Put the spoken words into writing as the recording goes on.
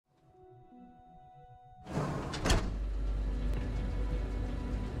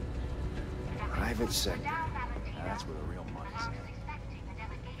Private sector. Now that's where the real money's at.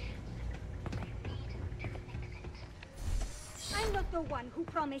 I'm not the one who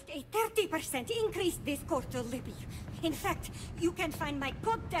promised a 30% increase this quarter, Libby. In fact, you can find my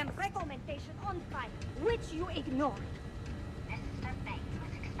goddamn recommendation on file, which you ignored. Mr. Bates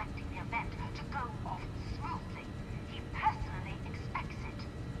was expecting the event to go off smoothly. He personally expects it.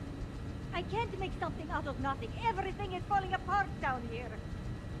 I can't make something out of nothing. Everything is falling apart down here.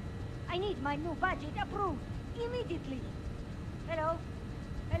 I need my new budget approved immediately. Hello?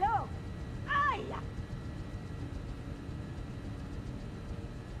 Hello? Aye!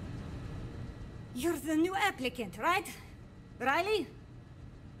 You're the new applicant, right? Riley?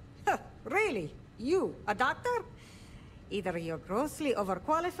 Huh, really? You, a doctor? Either you're grossly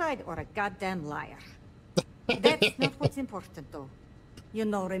overqualified or a goddamn liar. That's not what's important, though. You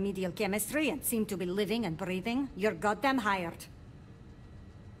know remedial chemistry and seem to be living and breathing. You're goddamn hired.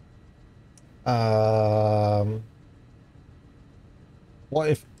 What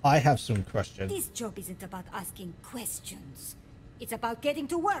if I have some questions? This job isn't about asking questions. It's about getting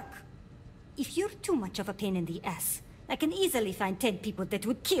to work. If you're too much of a pain in the ass, I can easily find 10 people that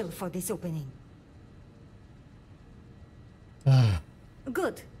would kill for this opening.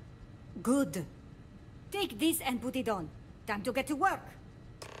 Good. Good. Take this and put it on. Time to get to work.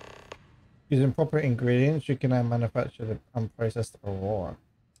 Using proper ingredients, you can manufacture the unprocessed aurora.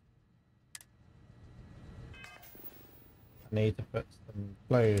 I need to put some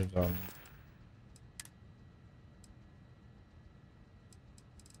clothes on.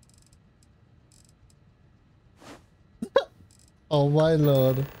 Oh my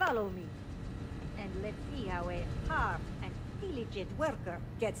lord. Follow me. And let's see how a hard and diligent worker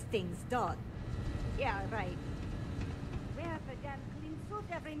gets things done. Yeah, right. Wear the damn clean suit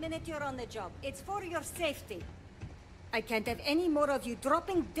every minute you're on the job. It's for your safety. I can't have any more of you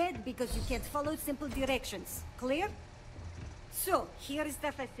dropping dead because you can't follow simple directions. Clear? So, here is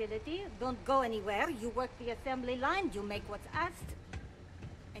the facility. Don't go anywhere. You work the assembly line, you make what's asked,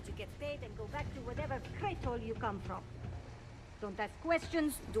 and you get paid and go back to whatever crate hole you come from. Don't ask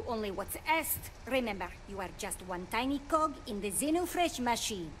questions, do only what's asked. Remember, you are just one tiny cog in the Xenofresh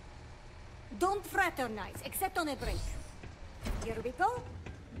machine. Don't fraternize, except on a break. Here we go.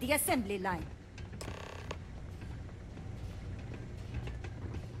 The assembly line.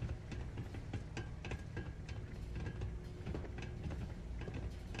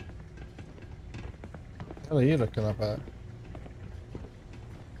 What are you looking up at?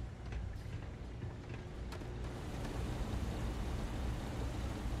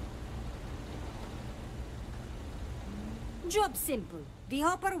 Job simple. The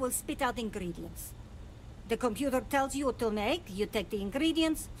hopper will spit out ingredients. The computer tells you what to make, you take the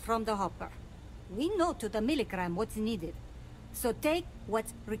ingredients from the hopper. We know to the milligram what's needed. So take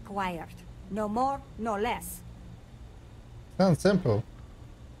what's required. No more, no less. Sounds simple.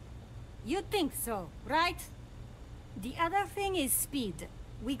 You think so, right? The other thing is speed.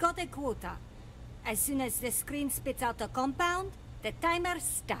 We got a quota. As soon as the screen spits out a compound, the timer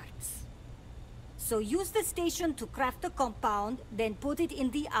starts. So use the station to craft the compound, then put it in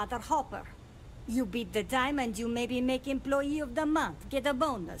the other hopper. You beat the time and you maybe make Employee of the Month, get a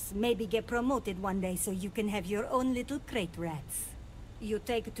bonus, maybe get promoted one day so you can have your own little crate rats. You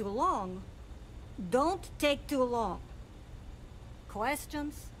take too long. Don't take too long.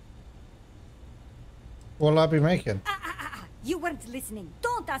 Questions? What'll I be making? You weren't listening.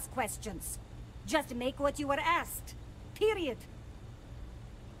 Don't ask questions. Just make what you were asked. Period.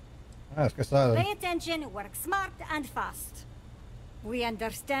 Let's get started. Pay attention, work smart and fast. We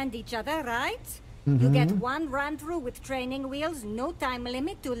understand each other, right? You get one run through with training wheels, no time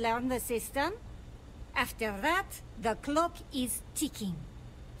limit to learn the system. After that, the clock is ticking.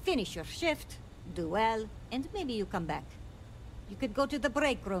 Finish your shift, do well, and maybe you come back. You could go to the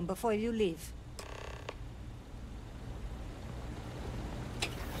break room before you leave.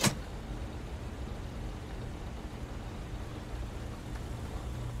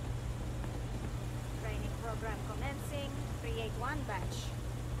 Training program commencing. Create one batch.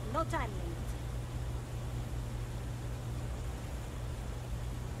 No time limit.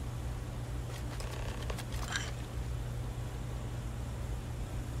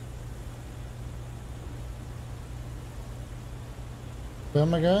 Where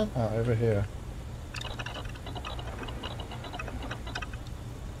am I going? Oh, over here.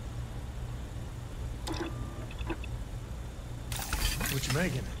 What you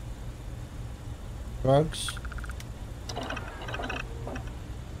making? Drugs.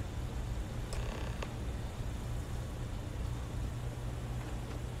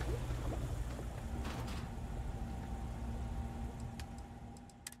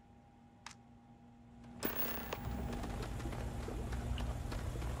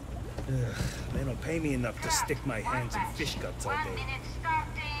 pay me enough to stick my hands in fish guts all 1 day. minute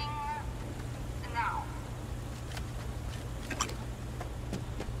starting now.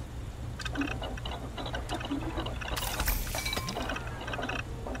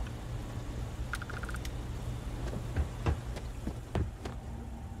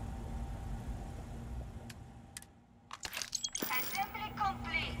 Assembly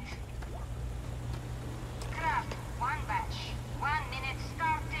complete. Craft 1 batch. 1 minute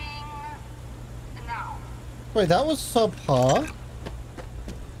starting now. Wait, that was subpar.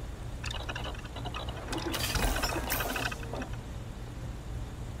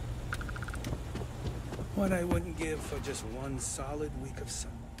 What I wouldn't give for just one solid week of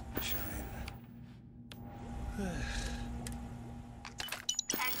sunshine.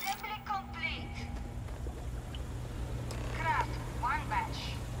 Assembly complete. Craft 1 batch.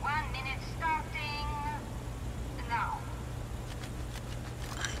 1 minute starting now.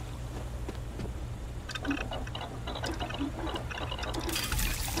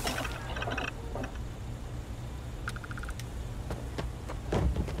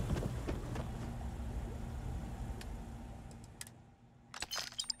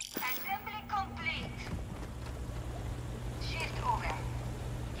 Assembly complete. Shift over.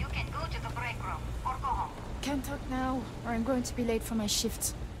 You can go to the break room or go home. Can't talk now, or I'm going to be late for my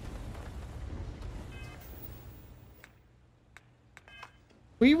shift.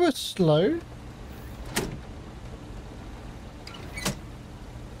 We were slow.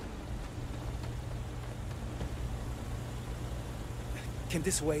 Can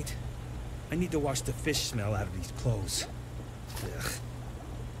this wait? I need to wash the fish smell out of these clothes. Ugh.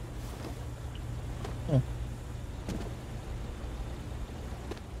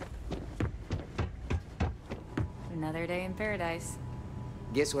 Another day in paradise.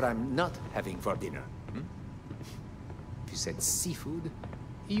 Guess what I'm not having for dinner? Hmm? If you said seafood,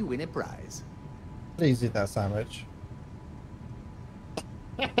 you win a prize. Please eat that sandwich.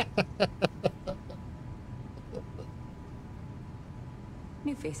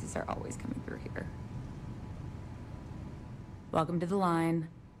 New faces are always coming through here. Welcome to the line.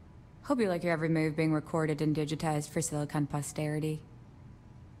 Hope you like your every move being recorded and digitized for Silicon posterity.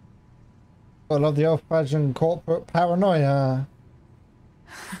 I love the old-fashioned corporate paranoia.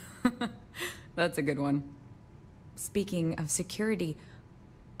 That's a good one. Speaking of security,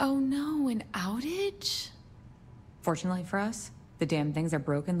 oh no, an outage? Fortunately for us, the damn things are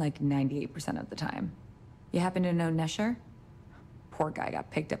broken like 98% of the time. You happen to know Nesher? Poor guy got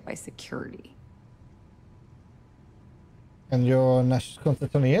picked up by security. And your national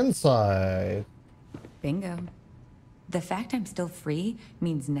content on the inside. Bingo. The fact I'm still free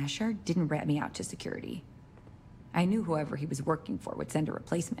means Nesher didn't rat me out to security. I knew whoever he was working for would send a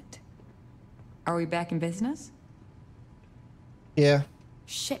replacement. Are we back in business? Yeah.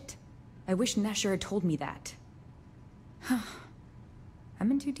 Shit. I wish Nesher had told me that.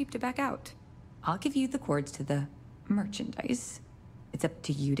 I'm in too deep to back out. I'll give you the cords to the merchandise. It's up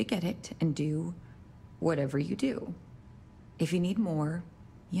to you to get it and do whatever you do. If you need more,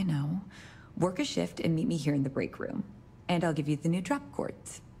 you know, work a shift and meet me here in the break room. And I'll give you the new drop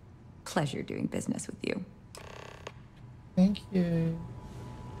cords. Pleasure doing business with you. Thank you.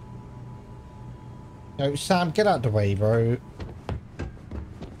 Yo, Sam, get out the way, bro.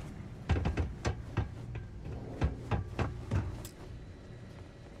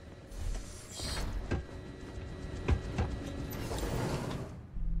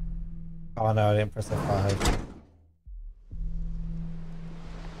 Oh no, I didn't press F5.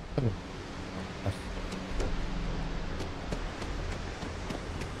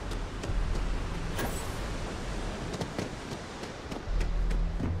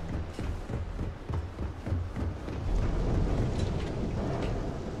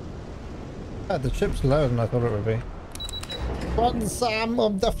 The chip's lower than I thought it would be. Run, Sam!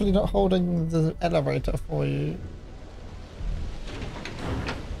 I'm definitely not holding the elevator for you.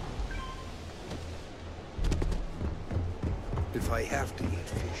 If I have to eat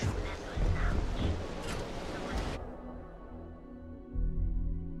fish.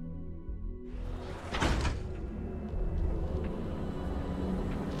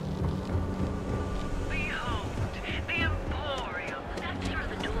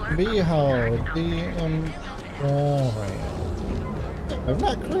 Behold, the Emporium. I'm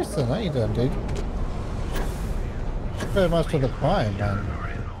not Kristen, how you doing, dude? Very much for the Prime, man.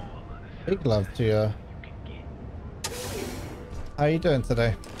 Big love to you. How you doing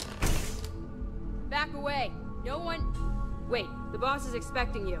today? Back away. No one... Wait, the boss is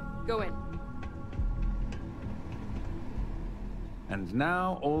expecting you. Go in. And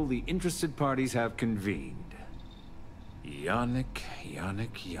now all the interested parties have convened. Yannick.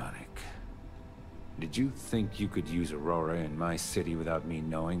 Did you think you could use Aurora in my city without me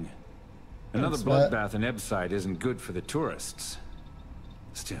knowing? Another Thanks, bloodbath in Ebside isn't good for the tourists.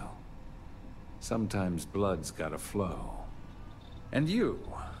 Still, sometimes blood's gotta flow. And you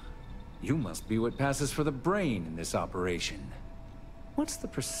must be what passes for the brain in this operation. What's the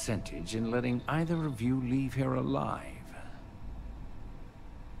percentage in letting either of you leave here alive?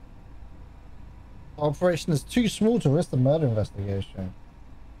 Operation is too small to risk the murder investigation.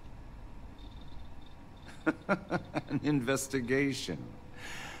 An investigation.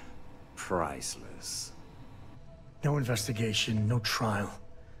 Priceless. No investigation, no trial.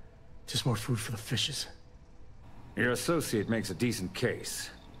 Just more food for the fishes. Your associate makes a decent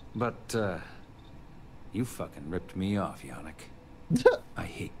case, but, you fucking ripped me off, Yannick. I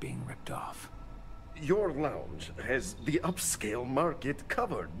hate being ripped off. Your lounge has the upscale market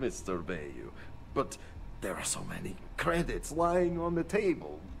covered, Mr. Bayou. But there are so many credits lying on the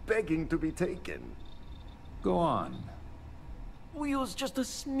table, begging to be taken. Go on. We use just a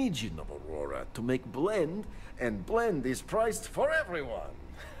smidgen of Aurora to make blend, and blend is priced for everyone.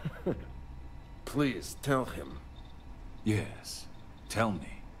 Please tell him. Yes, tell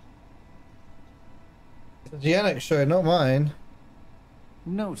me. It's Yannick's show, not mine.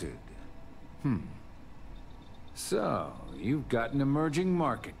 Noted. So, you've got an emerging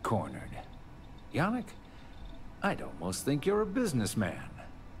market cornered. Yannick, I'd almost think you're a businessman.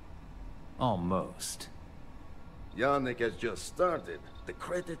 Almost. Yannick has just started. The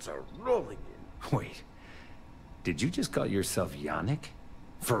credits are rolling in. Wait, did you just call yourself Yannick?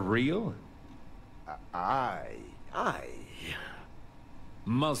 For real? I...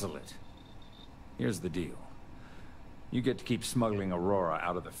 Muzzle it. Here's the deal. You get to keep smuggling Aurora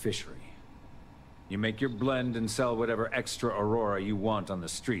out of the fishery. You make your blend and sell whatever extra Aurora you want on the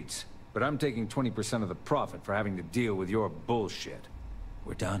streets. But I'm taking 20% of the profit for having to deal with your bullshit.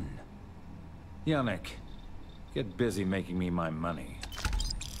 We're done. Yannick, get busy making me my money.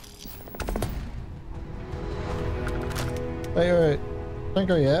 Wait. Don't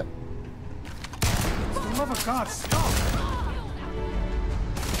go yet. For the love of God, stop!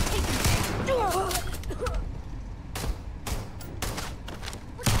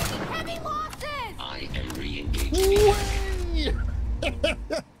 Heavy losses! I am re-engaging.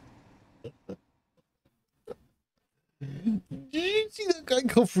 Did you see that guy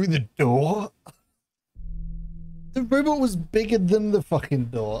go through the door? The robot was bigger than the fucking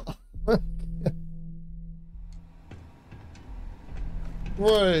door.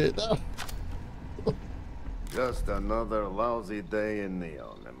 Right. Just another lousy day in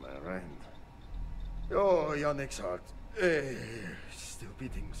Neon, am I right? Oh, Yannick's heart. Still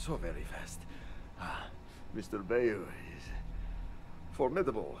beating so very fast. Mr. Bayou is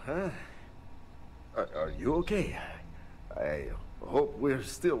formidable, huh? Are you okay? I hope we're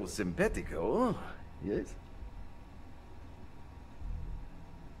still simpatico, yes?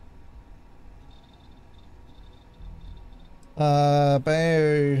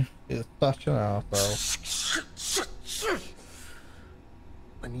 Bayou is such an arsehole.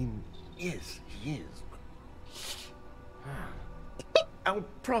 I mean, yes, he is. Our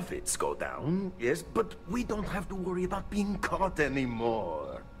profits go down, yes, but we don't have to worry about being caught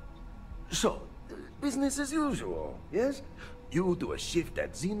anymore. So, business as usual, yes? You do a shift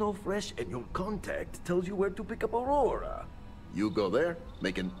at Xenofresh and your contact tells you where to pick up Aurora. You go there,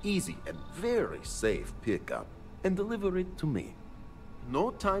 make an easy and very safe pickup, and deliver it to me.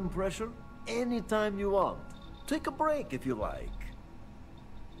 No time pressure, anytime you want. Take a break if you like.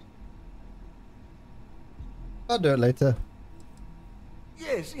 I'll do it later.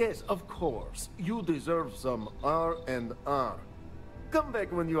 Yes, of course. You deserve some R&R. Come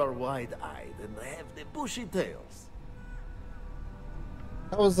back when you are wide-eyed and have the bushy tails.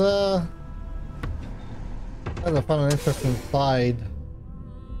 That was a fun and interesting side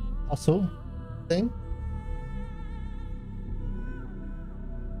hustle thing.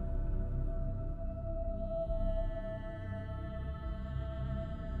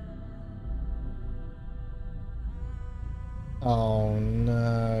 Oh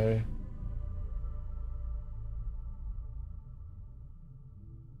no.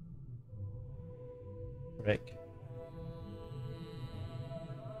 Rick.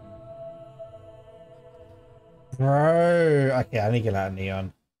 Bro. Okay, I need to get out of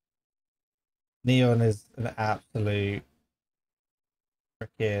Neon. Neon is an absolute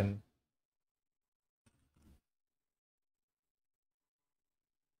freaking...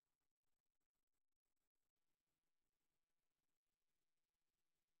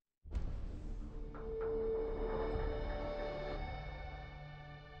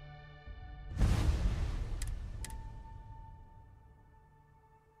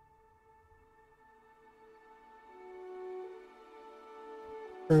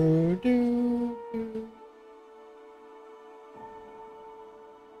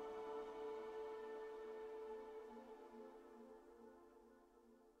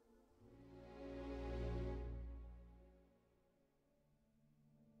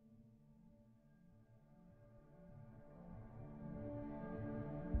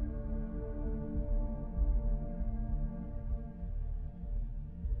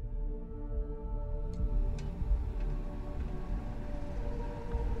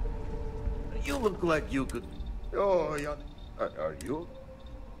 You look like you could... Oh, yeah. Are you?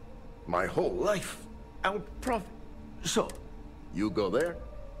 My whole life. Out profit. So, you go there?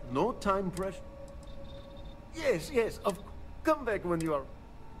 No time pressure? Yes, yes. Come back when you are...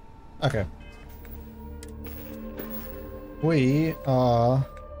 Okay. We are...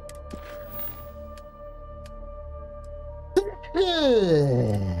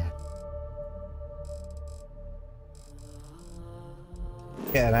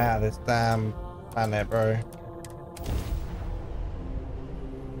 Getting out of this damn planet, bro.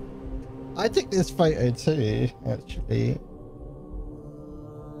 I took this photo too, actually.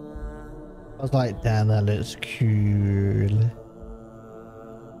 I was like, damn, that looks cool.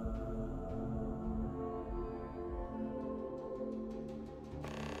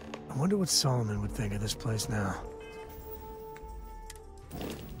 I wonder what Solomon would think of this place now.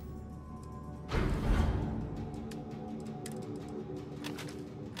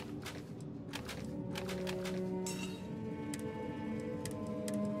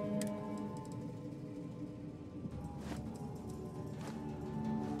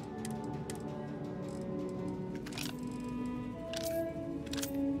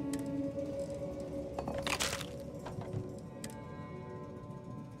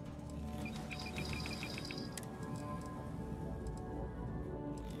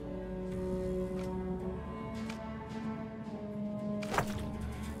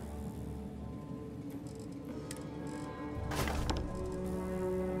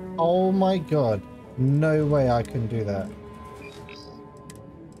 Oh my god, no way I can do that.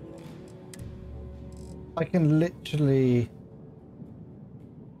 I can literally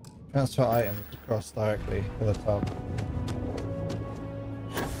transfer items across directly to the top.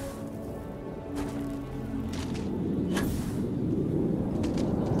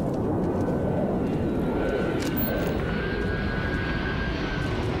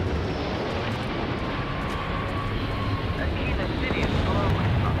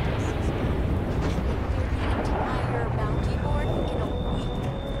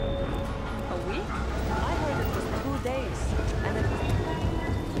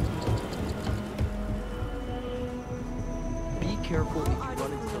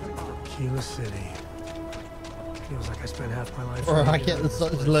 Bro, I get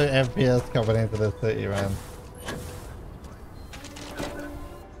such low FPS coming into the city, man.